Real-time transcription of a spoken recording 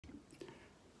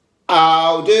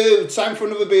I'll do. Time for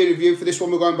another beer review. For this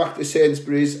one, we're going back to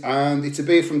Sainsbury's, and it's a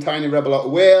beer from Tiny Rebel out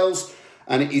of Wales,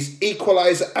 and it is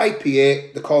Equalizer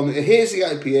IPA. They're calling it a hazy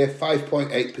IPA,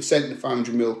 5.8% in a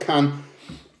 500ml can.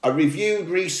 I reviewed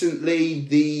recently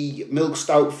the milk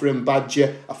stout from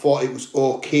Badger. I thought it was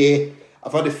okay.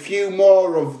 I've had a few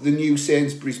more of the new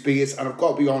Sainsbury's beers, and I've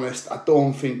got to be honest, I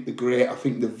don't think they're great. I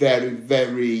think they're very,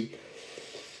 very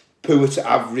poor to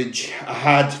average. I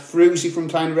had Fruzy from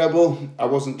Tiny Rebel. I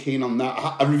wasn't keen on that.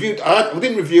 I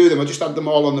didn't review them. I just had them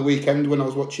all on the weekend when I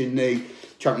was watching the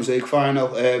Champions League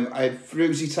final. I had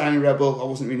Fruzy, Tiny Rebel. I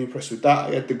wasn't really impressed with that.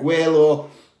 I had the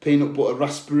Guelo, peanut butter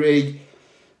raspberry.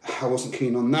 I wasn't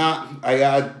keen on that. I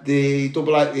had the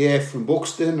double IPA from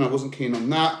Buxton. I wasn't keen on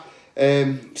that.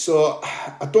 So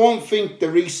I don't think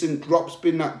the recent drop's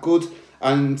been that good,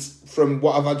 and from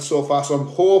what I've had so far, so I'm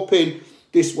hoping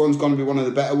this one's going to be one of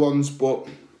the better ones, but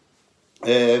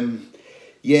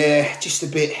yeah, just a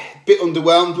bit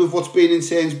underwhelmed with what's been in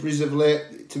Sainsbury's of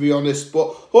late, to be honest, but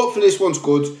hopefully this one's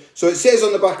good. So it says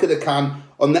on the back of the can,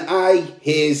 on the eye,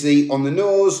 hazy, on the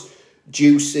nose,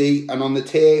 juicy, and on the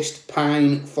taste,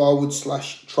 pine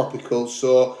 / tropical.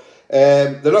 So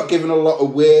they're not giving a lot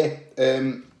away.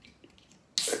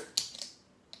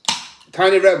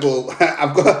 Tiny Rebel,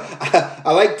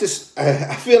 I like to,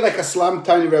 I feel like I slam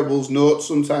Tiny Rebel's notes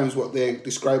sometimes, what they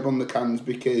describe on the cans,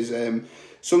 because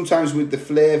sometimes with the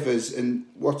flavours and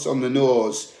what's on the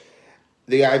nose,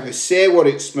 they either say what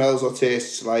it smells or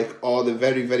tastes like, or they're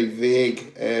very, very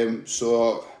vague. And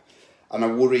I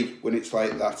worry when it's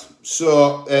like that.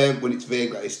 So, when it's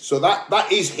vague, that is. So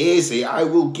that is hazy. I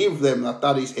will give them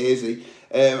that is hazy.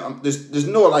 There's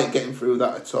no light getting through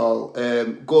that at all.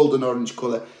 Golden orange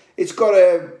colour. It's got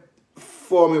a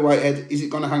foamy white head. Is it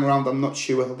going to hang around? I'm not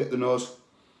sure. I'll get the nose.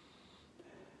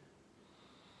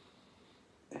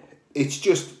 It's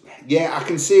just, yeah, I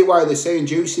can see why they're saying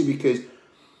juicy, because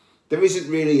there isn't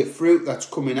really a fruit that's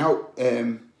coming out.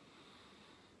 If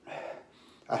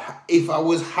I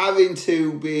was having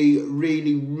to be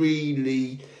really,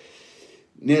 really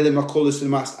nailing my colours to the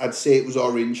mast, I'd say it was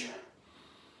orange.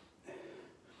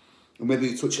 Or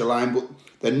maybe a touch of lime, but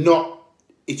they're not.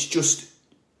 It's just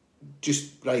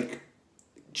like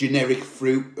generic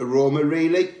fruit aroma,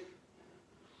 really.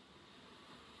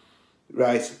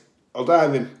 Right, I'll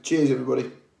dive in. Cheers,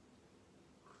 everybody.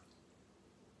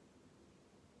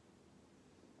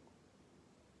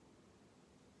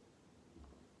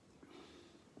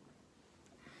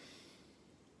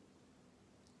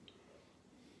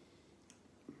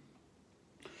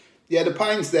 Yeah, the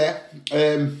pine's there,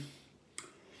 and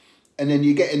then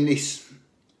you're getting this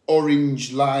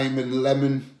orange, lime and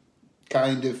lemon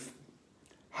kind of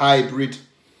hybrid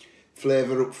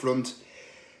flavour up front.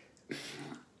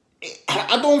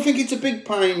 I don't think it's a big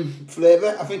pine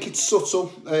flavour. I think it's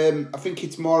subtle. I think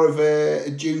it's more of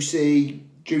a juicy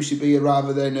beer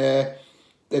rather than a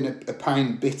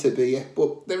pine bitter beer.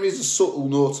 But there is a subtle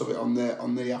note of it on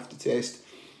the aftertaste.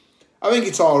 I think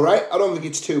it's all right. I don't think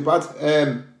it's too bad.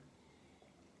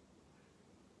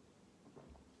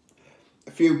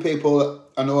 A few people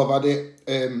I know have had it.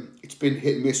 It's been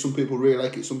hit and miss. Some people really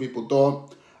like it, some people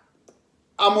don't.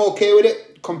 I'm okay with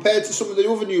it. Compared to some of the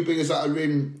other new beers that are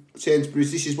in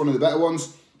Sainsbury's, this is one of the better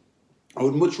ones. I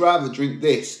would much rather drink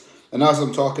this. And as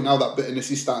I'm talking now, that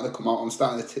bitterness is starting to come out. I'm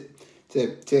starting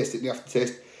to taste it in the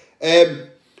aftertaste.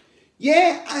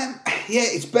 Yeah,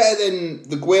 it's better than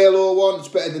the Guelo one. It's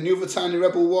better than the other Tiny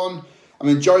Rebel one. I'm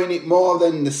enjoying it more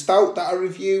than the stout that I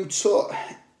reviewed. So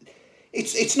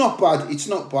it's not bad. It's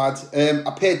not bad.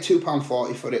 I paid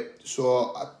 £2.40 for it,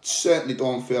 so I certainly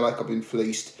don't feel like I've been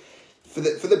fleeced. For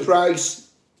the price,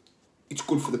 it's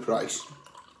good for the price.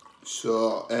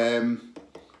 So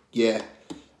yeah,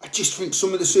 I just think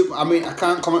some of the I mean, I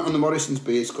can't comment on the Morrison's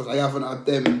beers because I haven't had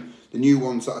them, the new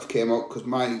ones that have came out, because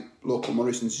my local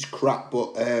Morrison's is crap.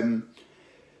 But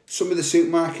some of the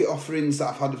supermarket offerings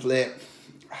that I've had of late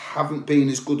haven't been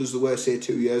as good as they were, say,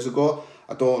 2 years ago.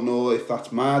 I don't know if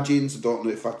that's margins. I don't know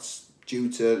if that's due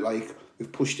to, like,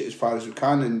 we've pushed it as far as we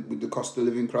can, and with the cost of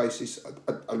living crisis,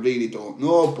 I really don't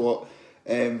know. But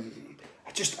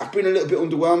I've been a little bit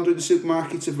underwhelmed with the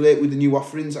supermarkets of late with the new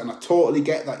offerings, and I totally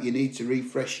get that you need to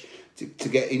refresh to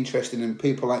get interesting, and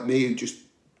people like me who just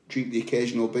drink the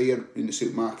occasional beer in the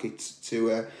supermarkets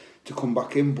to come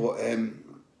back in. But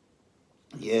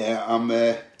yeah,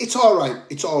 it's all right.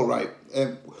 It's all right.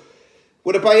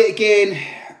 Would I buy it again?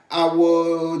 I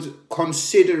would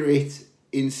consider it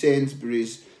in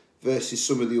Sainsbury's versus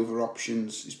some of the other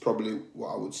options, is probably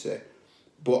what I would say.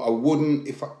 But I wouldn't,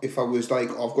 if I was like,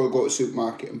 oh, I've got to go to the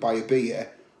supermarket and buy a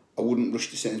beer, I wouldn't rush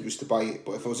to Sainsbury's to buy it.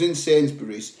 But if I was in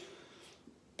Sainsbury's,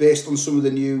 based on some of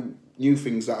the new new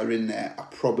things that are in there, I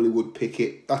probably would pick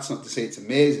it. That's not to say it's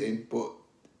amazing, but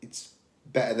it's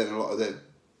better than a lot of the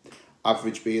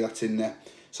average beer that's in there.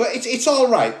 So it's all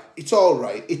right. It's all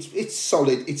right. It's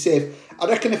solid. It's safe. I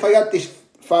reckon if I had this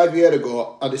 5 years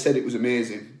ago, I'd have said it was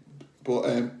amazing.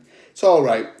 But it's all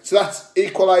right. So that's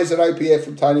Equalizer IPA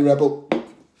from Tiny Rebel.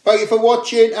 Thank you for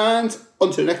watching, and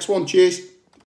on to the next one. Cheers.